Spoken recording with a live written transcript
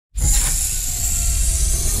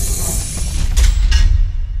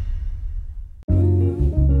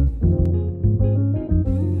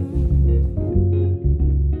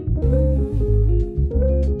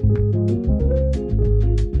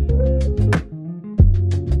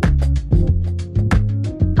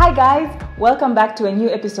Hi guys, welcome back to a new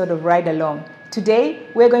episode of Ride Along. Today,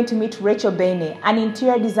 we're going to meet Rachael Baine, an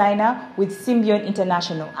interior designer with Symbion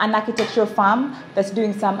International, an architectural firm that's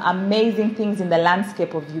doing some amazing things in the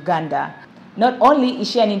landscape of Uganda. Not only is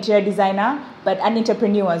she an interior designer, but an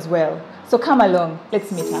entrepreneur as well. So come along,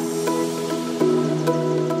 let's meet her.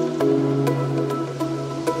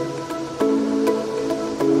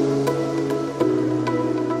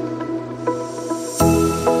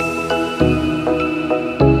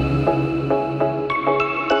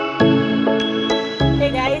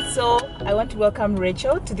 I want to welcome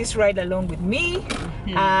Rachael to this ride along with me.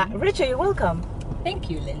 Rachael, you're welcome. Thank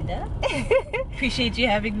you, Linda. Appreciate you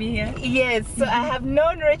having me here. Yes, so I have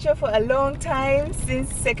known Rachael for a long time,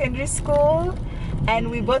 since secondary school, and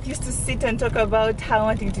we both used to sit and talk about how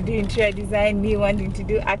wanting to do interior design, me wanting to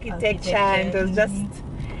do architecture. And it was just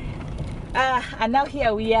and now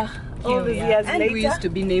here we are, all these years and later. We used to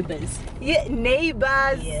be neighbors. Yeah,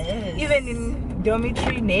 neighbors. Yes. Even in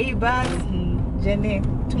dormitory, neighbors. Jenny,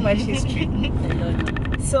 too much history.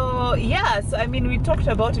 So I mean, we talked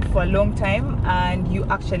about it for a long time, and you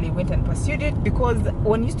actually went and pursued it, because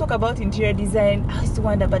when you talk about interior design, I used to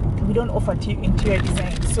wonder, but we don't offer interior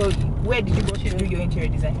design. So where did you go to do your interior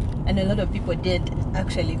design? And a lot of people did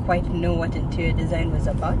actually quite know what interior design was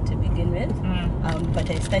about to begin with. But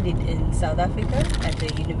I studied in South Africa at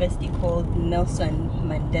a university called Nelson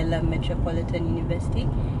Mandela Metropolitan University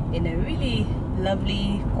in a really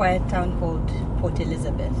lovely, quiet town called Port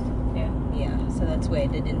Elizabeth. Yeah, so that's where I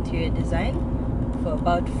did interior design for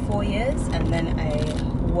about 4 years, and then I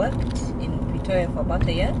worked in Pretoria for about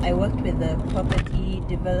a year. I worked with a property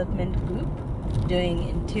development group doing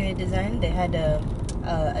interior design. They had a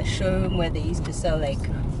showroom where they used to sell like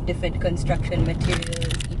different construction materials,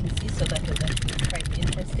 etc. So that was actually quite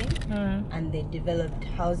interesting. And they developed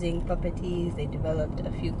housing properties, they developed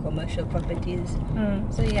a few commercial properties.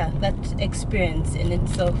 So yeah, that experience in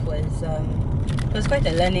itself was it was quite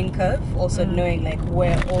a learning curve. Also knowing like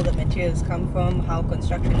where all the materials come from, how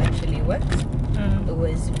construction actually works. It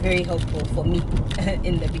was very helpful for me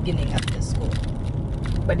in the beginning after school.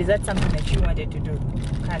 But is that something that you wanted to do,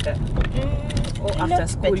 kind of? Or after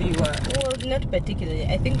school you were? Well, not particularly.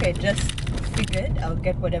 I think I just figured I'll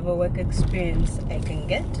get whatever work experience I can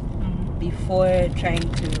get before trying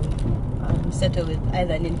to settle with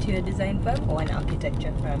either an interior design firm or an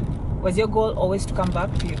architecture firm. Was your goal always to come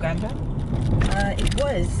back to Uganda? It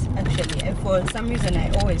was, actually. For some reason,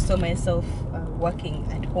 I always saw myself working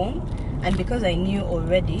at home. And because I knew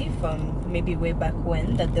already from maybe way back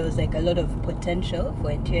when that there was like a lot of potential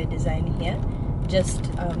for interior design here, just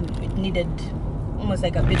it needed almost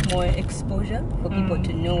like a bit more exposure for people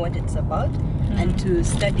to know what it's about and to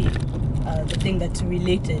study the thing that's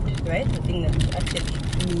related, right? The thing that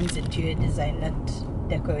actually means interior design, not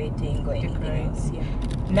decorating or anything else. Yeah.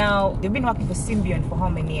 Now, you've been working for Symbion for how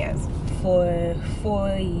many years? For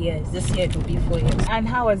 4 years. This year it will be 4 years. And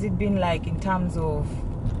how has it been like in terms of,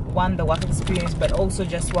 one, the work experience, but also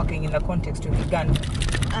just working in the context of Uganda?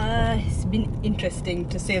 It's been interesting,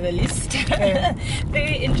 to say the least.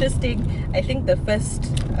 Very interesting. I think the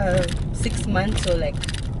first 6 months or like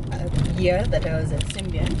a year that I was at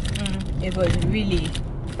Symbion, it was really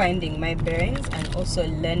finding my bearings and also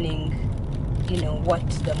learning, you know, what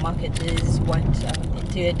the market is, what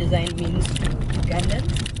interior design means to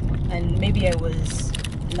Ugandans. And maybe I was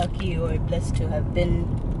lucky or blessed to have been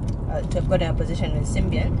to have gotten a position with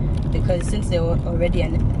Symbion, because since they were already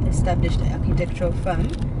an established architectural firm,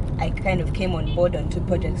 I kind of came on board on 2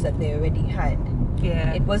 projects that they already had.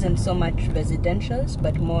 Yeah. It wasn't so much residentials,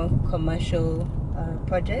 but more commercial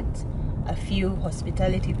projects, a few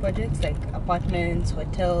hospitality projects like apartments,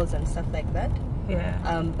 hotels, and stuff like that.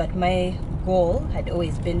 Yeah. But my goal had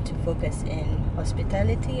always been to focus in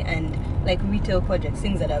hospitality and like retail projects,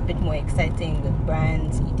 things that are a bit more exciting with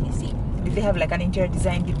brands, etc. Did they have like an interior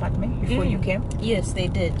design department before you came? Yes, they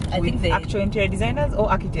did. I think they actual interior designers or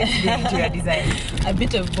architects doing interior design? A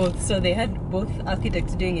bit of both. So they had both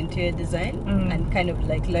architects doing interior design and kind of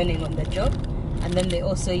like learning on the job. And then they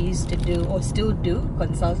also used to do, or still do,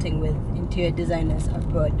 consulting with interior designers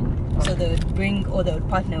abroad. Okay. So they would bring, or they would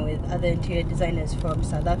partner with other interior designers from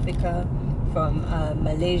South Africa, from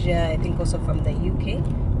Malaysia, I think also from the UK,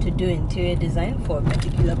 to do interior design for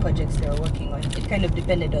particular projects they were working on. It kind of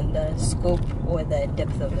depended on the scope or the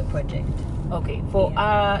depth of the project. Okay, for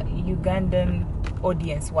our Ugandan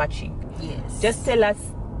audience watching, just tell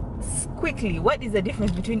us quickly, what is the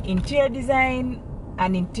difference between interior design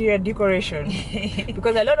and interior decoration?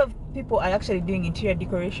 Because a lot of people are actually doing interior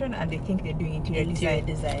decoration and they think they're doing interior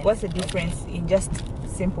design. What's the difference in just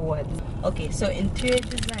simple words? Okay, so interior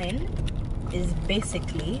design is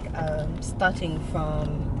basically starting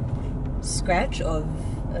from scratch of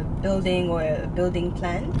a building or a building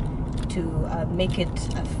plan to make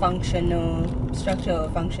it a functional structure or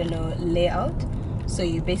functional layout. So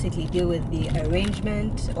you basically deal with the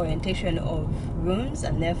arrangement, orientation of rooms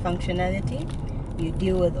and their functionality. You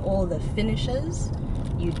deal with all the finishes.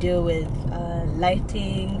 You deal with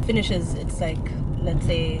lighting. Finishes, it's like, let's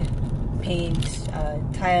say, paint,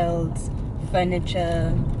 tiles,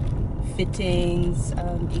 furniture, fittings,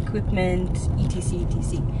 equipment, etc,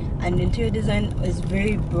 etc. And interior design is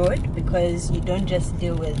very broad because you don't just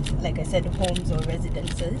deal with, like I said, homes or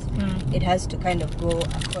residences. It has to kind of go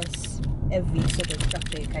across every sort of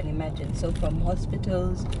structure you can imagine. So from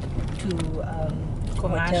hospitals to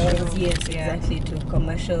hotels, yes, exactly, to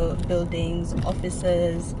commercial buildings,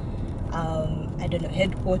 offices, I don't know,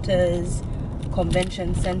 headquarters,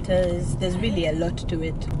 convention centers. There's really a lot to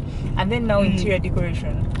it. And then now interior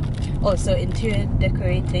decoration. Also, interior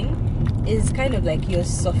decorating is kind of like your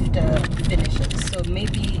softer finishes. So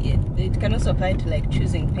maybe it can also apply to like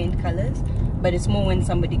choosing paint colors, but it's more when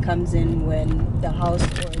somebody comes in, when the house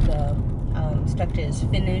or the structure is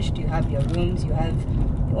finished, you have your rooms, you have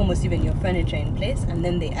almost even your furniture in place, and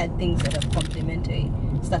then they add things that are complementary,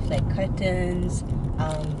 stuff like curtains,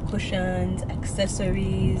 cushions,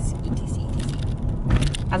 accessories, etc,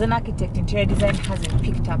 etc. As an architect, interior design hasn't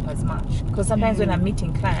picked up as much, because sometimes when I'm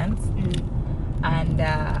meeting clients and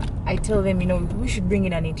I tell them, you know, we should bring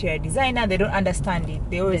in an interior designer, they don't understand it.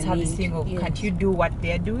 They always have this thing of, can't you do what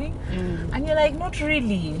they're doing? And you're like, not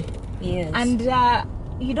really. Yes. And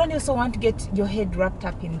you don't also want to get your head wrapped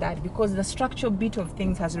up in that, because the structural bit of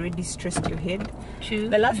things has already stressed your head. True.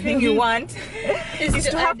 The last thing you want is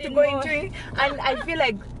to have to go more into it. And I feel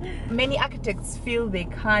like many architects feel they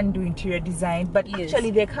can do interior design, but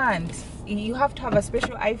actually they can't. You have to have a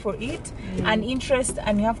special eye for it, and interest,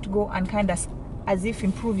 and you have to go and kind of as if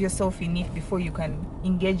improve yourself in it before you can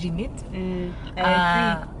engage in it.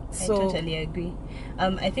 I agree. I totally agree.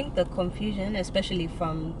 I think the confusion, especially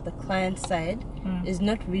from the client side, is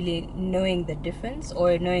not really knowing the difference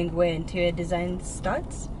or knowing where interior design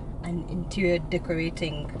starts and interior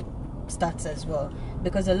decorating starts as well.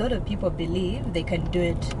 Because a lot of people believe they can do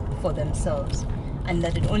it for themselves, and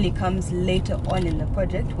that it only comes later on in the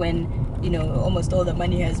project when, you know, almost all the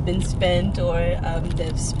money has been spent, or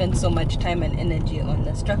they've spent so much time and energy on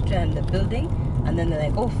the structure and the building, and then they're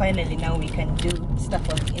like, oh, finally now we can do stuff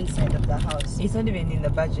on the inside of the house. It's not even in the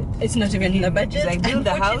budget. It's not even in the budget. It's like, build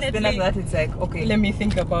the house, then after that it's like, okay, let me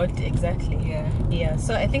think about it. Exactly. Yeah.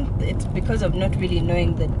 So I think it's because of not really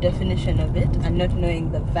knowing the definition of it and not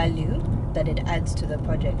knowing the value that it adds to the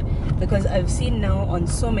project. Because I've seen now on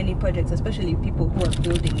so many projects, especially people who are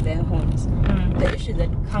building their homes, the issue that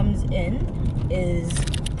comes in is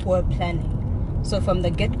poor planning. So from the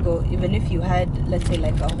get-go, even if you had, let's say,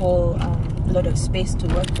 like a whole lot of space to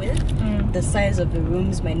work with, the size of the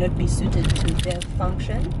rooms might not be suited to their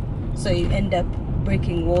function. So you end up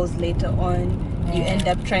breaking walls later on. You end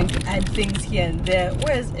up trying to add things here and there,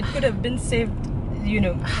 whereas it could have been saved, you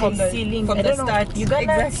know, from the start. You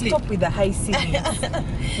gotta stop with the high ceilings,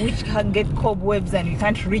 which can get cobwebs and you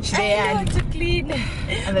can't reach there. I know, to clean.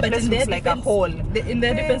 And the place looks like a hole. In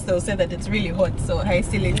their defense, they'll say that it's really hot, so high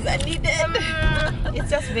ceilings are needed. It's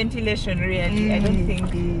just ventilation, really. I don't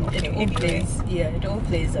think it all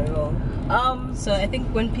plays a role. So I think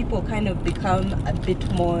when people kind of become a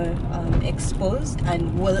bit more exposed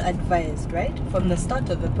and well advised, right, from the start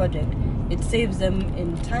of a project, it saves them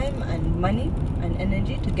in time and money and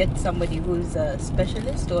energy to get somebody who's a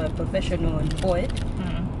specialist or a professional on board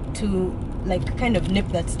to like kind of nip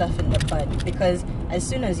that stuff in the bud. Because as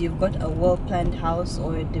soon as you've got a well-planned house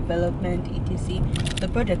or a development, etc., the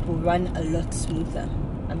project will run a lot smoother.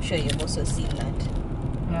 I'm sure you've also seen that.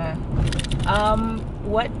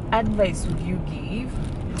 What advice would you give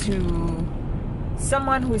to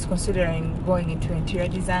someone who is considering going into interior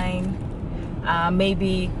design?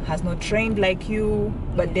 Maybe has not trained like you,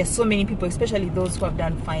 but there's so many people, especially those who have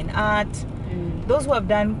done fine art, those who have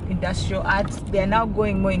done industrial art, they are now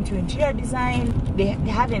going more into interior design. They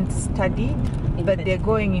haven't studied, but they're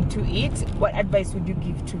going into it. What advice would you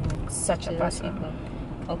give to such a person?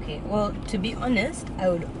 Okay, well, to be honest, I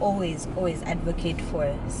would always advocate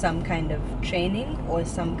for some kind of training or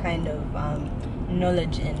some kind of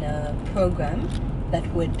knowledge in a program that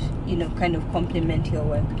would, you know, kind of complement your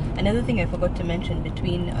work. Another thing I forgot to mention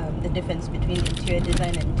between the difference between interior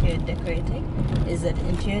design and interior decorating is that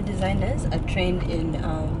interior designers are trained in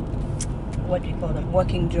what do you call them,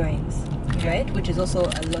 working drawings, right? Which is also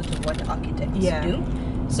a lot of what architects do.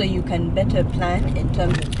 So you can better plan in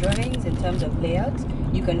terms of drawings, in terms of layouts.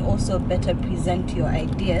 you can also better present your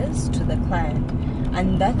ideas to the client.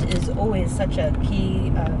 And that is always such a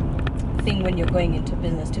key thing when you're going into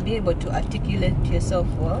business, to be able to articulate yourself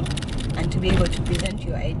well and to be able to present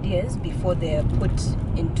your ideas before they are put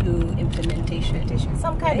into implementation.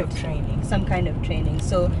 Some kind of training. Some kind of training.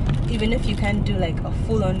 So even if you can't do like a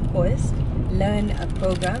full-on course, learn a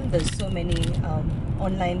program. There's so many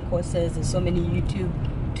online courses, there's so many YouTube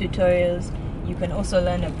tutorials. You can also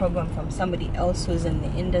learn a program from somebody else who's in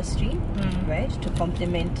the industry, right, to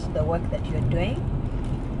complement the work that you're doing.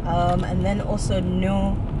 And then also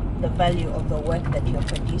know the value of the work that you're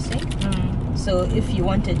producing. So if you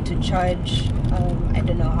wanted to charge, I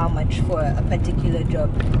don't know how much for a particular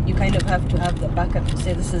job, you kind of have to have the backup to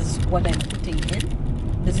say, this is what I'm putting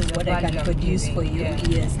in, this is what I can produce for you,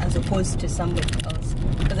 yes, as opposed to somebody else.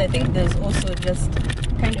 Because I think there's also just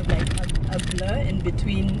kind of like a blur in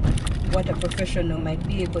between what a professional might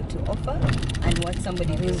be able to offer and what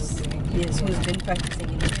somebody who's been practicing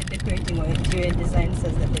interior decorating or interior design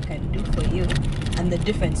says that they can do for you. And the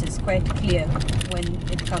difference is quite clear when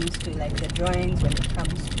it comes to like the drawings, when it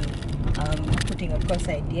comes to putting across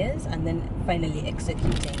ideas and then finally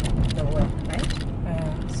executing the work, right?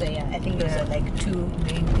 So yeah, I think those are like two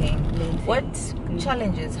main things. What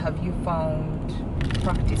challenges have you found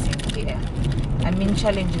practicing here? I mean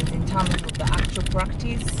challenges in terms of the actual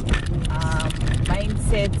practice,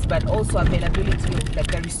 mindsets, but also availability of like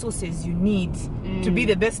the resources you need to be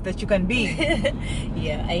the best that you can be.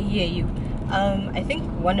 Yeah, I hear you. I think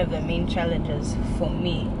one of the main challenges for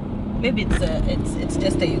me, maybe it's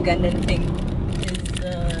just a Ugandan thing,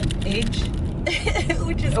 is age.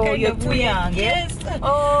 Which is kind of weird. Young, yes.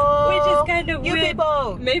 Oh, which is kind of you weird.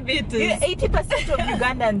 People. Maybe it is. 80% of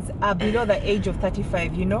Ugandans are below the age of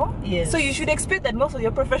 35, you know? Yes. So you should expect that most of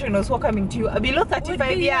your professionals who are coming to you are below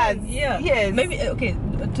 35 years. Yeah. Yes. Maybe, okay,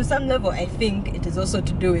 to some level, I think it is also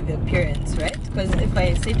to do with the appearance, right? Because if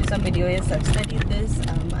I say to somebody, oh yes, I've studied this,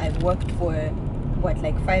 I've worked for, what,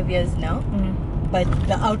 like 5 years now? But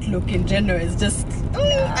the outlook in general is just,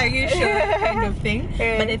 are you sure, kind of thing.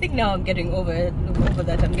 But I think now I'm getting over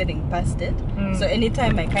that, I'm getting past it. So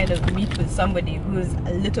anytime I kind of meet with somebody who's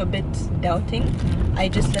a little bit doubting, I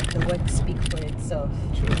just let the work speak for itself.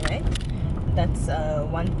 True. Right? That's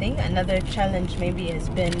one thing. Another challenge maybe has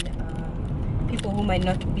been people who might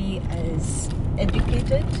not be as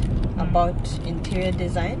educated about interior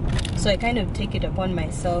design. So I kind of take it upon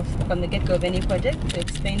myself from the get-go of any project to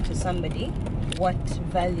explain to somebody what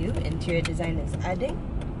value interior design is adding,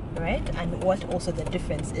 right, and what also the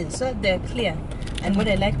difference is, so they're clear. And what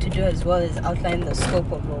I like to do as well is outline the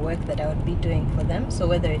scope of the work that I would be doing for them. So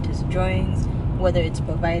whether it is drawings, whether it's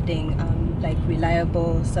providing like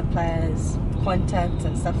reliable suppliers, contacts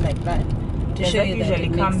and stuff like that, to show you that usually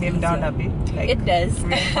it calm makes them down easier. a bit. Like, it does.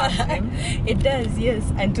 them. It does,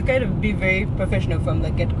 yes, and to kind of be very professional from the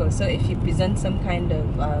get-go. So if you present some kind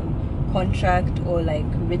of contract or like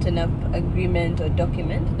written up agreement or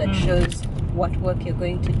document that shows what work you're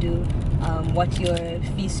going to do, what your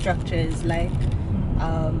fee structure is like,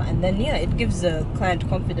 and then it gives the client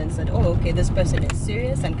confidence that, oh, okay, this person is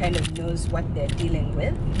serious and kind of knows what they're dealing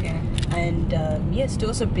with. And yes, to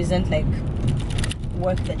also present like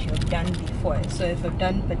work that you've done before. So if I've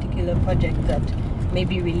done particular projects that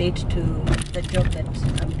maybe relate to the job that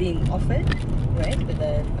I'm being offered, right, with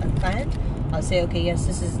a client, I'll say, okay, yes,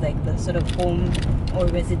 this is like the sort of home or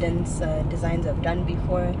residence designs I've done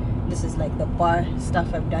before. This is like the bar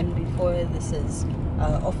stuff I've done before. This is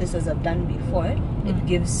offices I've done before. It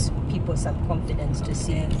gives people some confidence to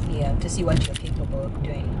see, to see what you're capable of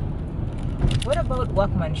doing. What about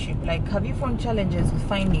workmanship? Like, have you found challenges with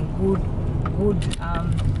finding good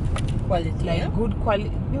quality, like good quality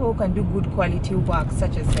people who can do good quality work,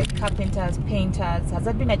 such as like carpenters, painters? Has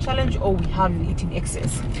that been a challenge, or we have it in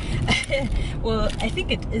excess? Well, I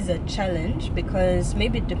think it is a challenge, because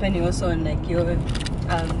maybe depending also on like your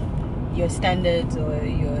standards or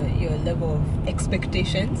your level of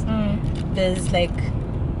expectations, there's like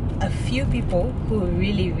a few people who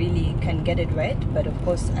really can get it right, but of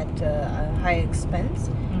course at a high expense.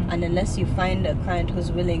 And unless you find a client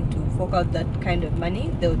who's willing to fork out that kind of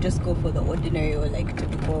money, they'll just go for the ordinary or like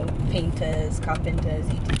typical painters, carpenters,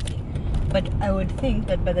 etc. But I would think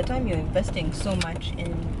that by the time you're investing so much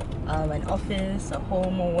in an office, a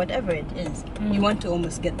home, or whatever it is, you want to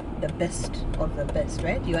almost get the best of the best,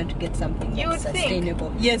 right? You want to get something that's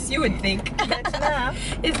sustainable. Yes, you would think. But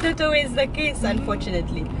it's not always the case,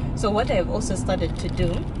 unfortunately. So what I've also started to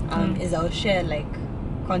do is I'll share like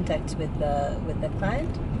contacts with the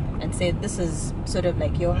client and say, this is sort of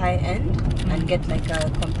like your high end, and get like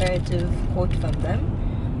a comparative quote from them.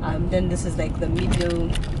 Then this is like the middle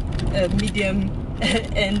medium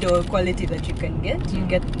end or quality that you can get. You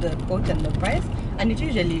get the quote and the price, and it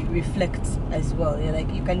usually reflects as well. You're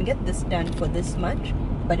like, you can get this done for this much,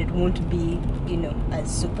 but it won't be, you know, as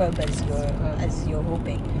superb as you're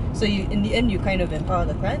hoping. So you, in the end, you kind of empower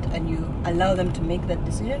the client and you allow them to make that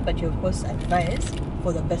decision, but you of course advise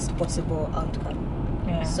for the best possible outcome.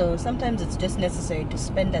 Yeah. So sometimes it's just necessary to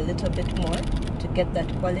spend a little bit more to get that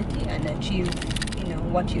quality and achieve, you know,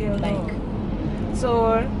 what you like.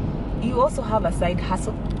 So you also have a side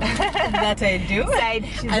hustle. That I do.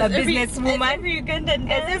 She's a businesswoman. As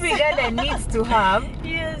every Ugandan needs to have.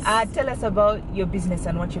 Yes. Tell us about your business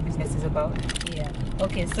and what your business is about. Yeah.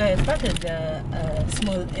 Okay, so I started a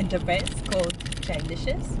small enterprise called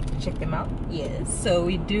Chandishes. Check them out. Yes. So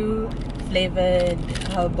we do flavored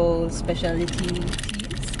herbal specialty teas.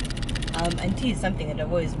 And tea is something that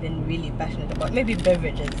I've always been really passionate about. Maybe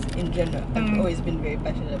beverages in general. I've always been very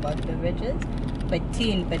passionate about beverages. But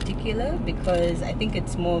tea in particular, because I think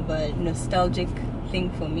it's more of a nostalgic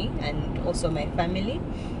thing for me and also my family.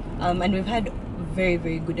 And we've had very,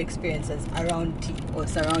 very good experiences around tea or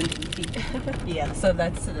surrounding tea. Yeah, so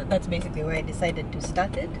that's basically where I decided to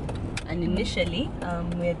start it. And initially,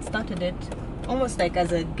 we had started it almost like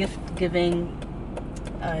as a gift-giving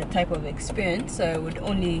type of experience. So I would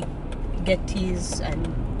only get teas, and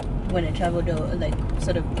when I traveled, like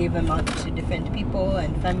sort of gave them out to different people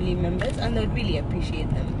and family members, and they'd really appreciate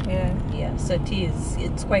them. Yeah. So tea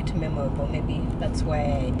it's quite memorable. Maybe that's why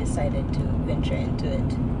I decided to venture into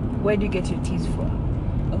it. Where do you get your teas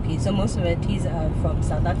from? Okay, so most of our teas are from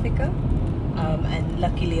South Africa, and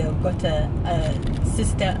luckily I've got a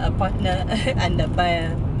sister, a partner, and a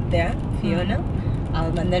buyer there, Fiona.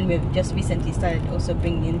 And then we've just recently started also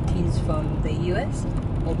bringing in teas from the US.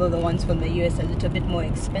 Although the ones from the US are a little bit more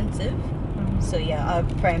expensive. So yeah, our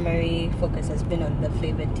primary focus has been on the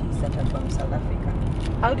flavored teas that are from South Africa.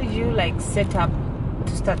 How did you like set up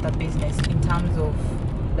to start a business in terms of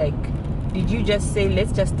like, did you just say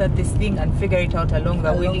let's just start this thing and figure it out along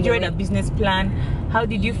the way? Did you write a business plan? How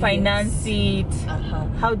did you finance it?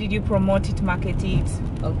 How did you promote it, market it?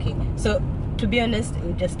 Okay, so to be honest,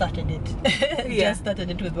 we just started it. Just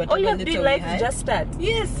started it with whatever little we had. Life just start.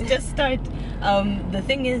 Yes, just start. The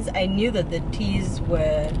thing is, I knew that the teas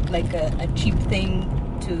were like a cheap thing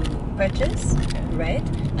to purchase, right?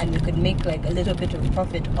 And we could make like a little bit of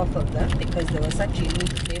profit off of them because there were such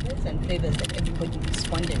unique flavors and flavors that everybody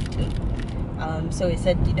responded to. So we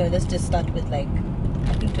said, you know, let's just start with like,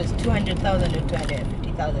 I think it was 200,000 or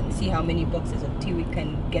 250,000. See how many boxes of tea we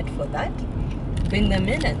can get for that. Bring them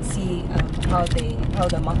in and see how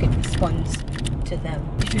the market responds to them.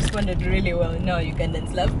 It responded really well. No,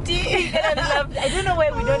 Ugandans love tea. I don't know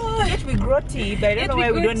why we don't. Yet we grow tea, but I don't know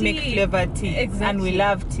why we don't make flavored tea. Exactly. And we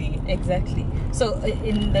love tea. Exactly. So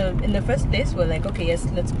in the first place, we're like, okay, yes,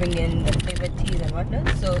 let's bring in the flavored teas and whatnot.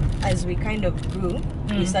 So as we kind of grew,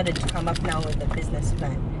 we started to come up now with a business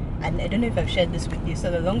plan. And I don't know if I've shared this with you.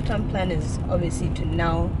 So the long-term plan is obviously to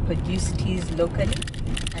now produce teas locally.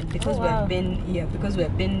 And because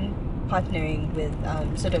we've been partnering with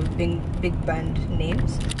sort of big brand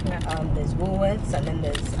names. There's Woolworths, and then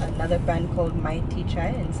there's another brand called My Tea Chai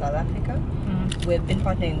in South Africa. We've been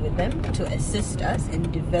partnering with them to assist us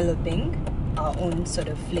in developing our own sort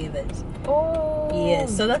of flavors.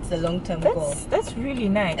 Yes, so that's the long-term goal. That's really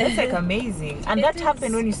nice. That's like amazing. And that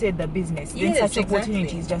happened when you said the business. Then such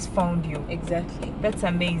opportunities just found you. Exactly. That's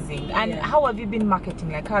amazing. And how have you been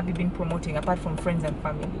marketing? Like, how have you been promoting apart from friends and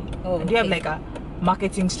family? Do you have like a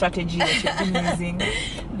marketing strategy that you've been using?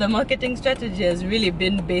 The marketing strategy has really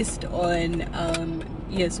been based on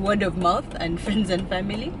word of mouth and friends and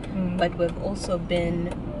family. But we've also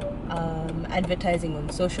been advertising on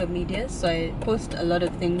social media. So I post a lot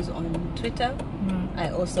of things on Twitter. I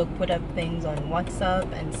also put up things on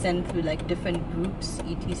WhatsApp and send through like different groups,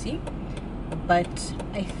 etc. But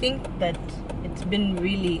I think that it's been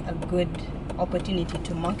really a good opportunity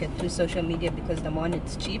to market through social media because number one,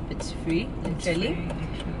 it's cheap, it's free, literally.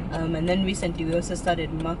 And then recently we also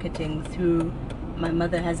started marketing through, my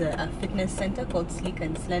mother has a fitness center called Sleek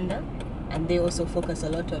and Slender, and they also focus a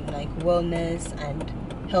lot on like wellness and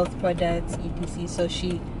health products, etc. So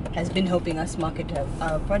she has been helping us market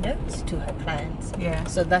our products to her clients.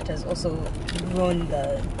 So that has also grown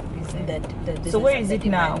the business. So where is it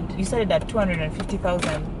now? You started at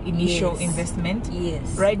 250,000 initial investment.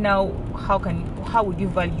 Yes. Right now, how would you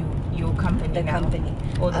value your company company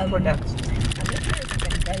or the product? I'm not sure if you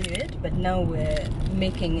can value it, but now we're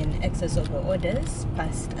making in excess of the orders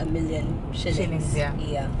past 1 million shillings.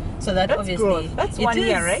 So that's obviously growth. That's 1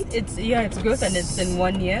 year, right? It's growth, and it's in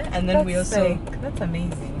 1 year. And then we also that's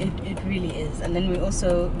amazing. It really is. And then we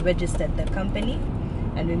also registered the company.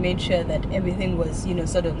 and we made sure that everything was, you know,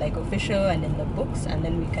 sort of like official and in the books, and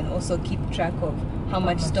then we can also keep track of how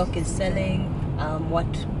much stock is selling,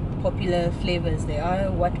 what popular flavors there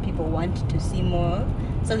are, what people want to see more of.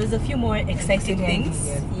 So there's a few more exciting things.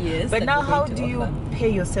 Yes. But now, how do you pay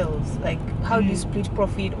yourselves? Like, how do you split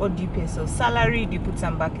profit, or do you pay yourself salary? Do you put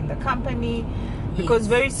some back in the company? Because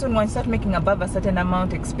very soon, when you start making above a certain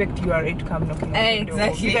amount, expect your rate to come knocking on the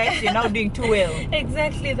door. You guys, you're now doing too well.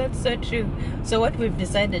 Exactly, that's so true. So what we've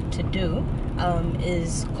decided to do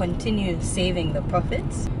is continue saving the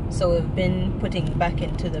profits. So we've been putting back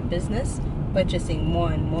into the business, purchasing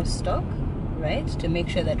more and more stock, right, to make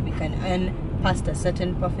sure that we can earn past a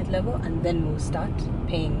certain profit level, and then we'll start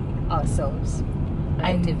paying ourselves,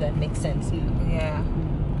 right, if that makes sense. Yeah.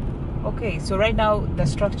 Okay, so right now the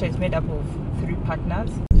structure is made up of 3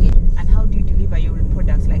 partners. Yes. And how do you deliver your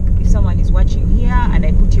products? Like, if someone is watching here and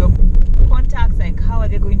I put your contacts, like, how are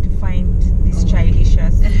they going to find these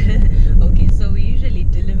childishes? Okay, so we usually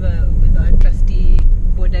deliver with our trusty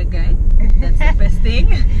border guy. That's the best thing,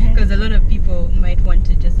 because a lot of people might want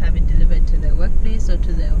to just have it delivered to their workplace or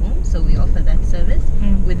to their home, so we offer that service.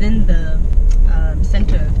 Within the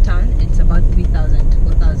center of town, it's about 3,000 to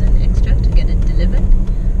 4,000 extra to get it delivered.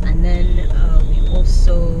 And then we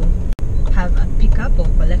also have a pickup or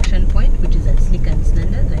collection point, which is at Sleek and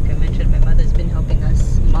Slender. Like I mentioned, my mother's been helping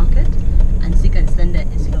us market, and Sleek and Slender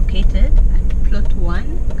is located at Plot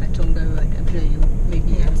 1, Katonga Road. I'm sure you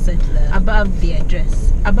maybe search above the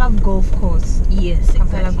address. Above Golf Course. Yes,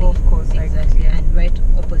 exactly. Golf Course. Exactly, and right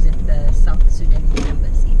opposite the South Sudanese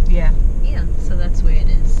Embassy. Yeah. Yeah, so that's where it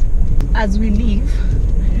is. As we leave,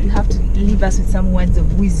 you have to leave us with some words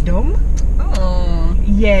of wisdom. Oh.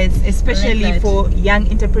 Yes, especially like for young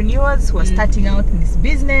entrepreneurs who are starting out in this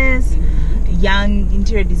business, young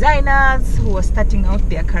interior designers who are starting out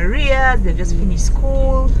their careers, they've just finished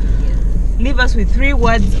school. Yes. Leave us with 3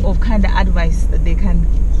 words of kind of advice that they can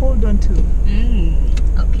hold on to.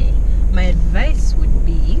 Okay, my advice would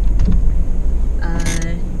be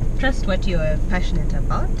trust what you're passionate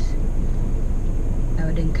about. I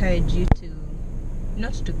would encourage you to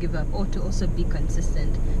not to give up, or to also be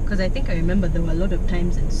consistent, because I think I remember there were a lot of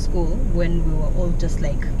times in school when we were all just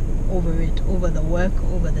like over it, over the work,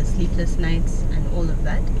 over the sleepless nights and all of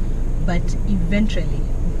that, but eventually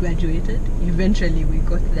we graduated, eventually we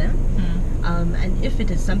got there. And if it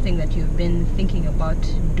is something that you've been thinking about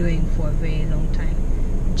doing for a very long time,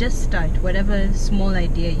 just start. Whatever small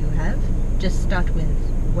idea you have, just start with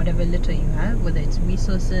whatever little you have, whether it's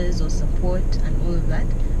resources or support and all of that,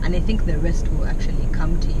 and I think the rest will actually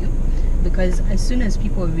come to you. Because as soon as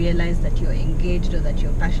people realize that you're engaged, or that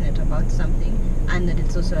you're passionate about something, and that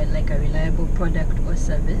it's also like a reliable product or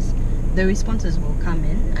service, the responses will come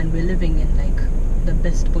in. And we're living in like the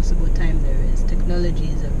best possible time there is. Technology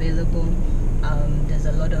is available, there's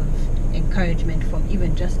a lot of encouragement from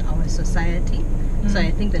even just our society. So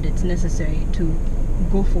I think that it's necessary to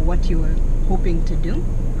go for what you were hoping to do,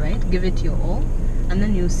 right? Give it your all, and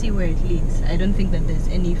then you'll see where it leads. I don't think that there's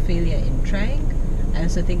any failure in trying. I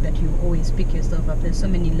also think that you always pick yourself up. There's so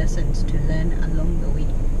many lessons to learn along the way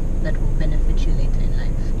that will benefit you later in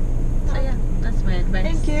life. So yeah, that's my advice.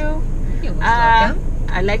 Thank you. You're most welcome.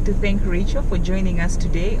 I'd like to thank Rachael for joining us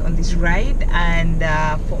today on this ride, and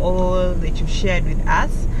for all that you've shared with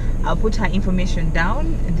us. I'll put her information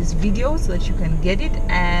down in this video so that you can get it,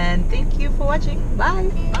 and thank you for watching.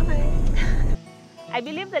 Bye. Bye. I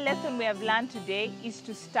believe the lesson we have learned today is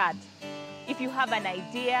to start. If you have an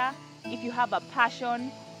idea, if you have a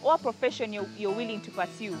passion or a profession you're willing to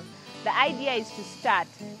pursue, the idea is to start.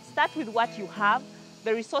 Start with what you have,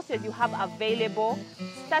 the resources you have available.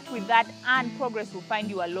 Start with that, and progress will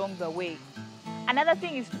find you along the way. Another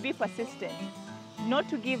thing is to be persistent, not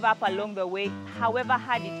to give up along the way, however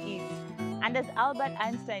hard it is. And as Albert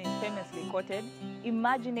Einstein is famously quoted,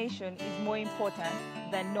 imagination is more important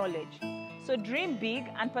than knowledge. So dream big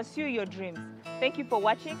and pursue your dreams. Thank you for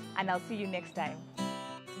watching, and I'll see you next time.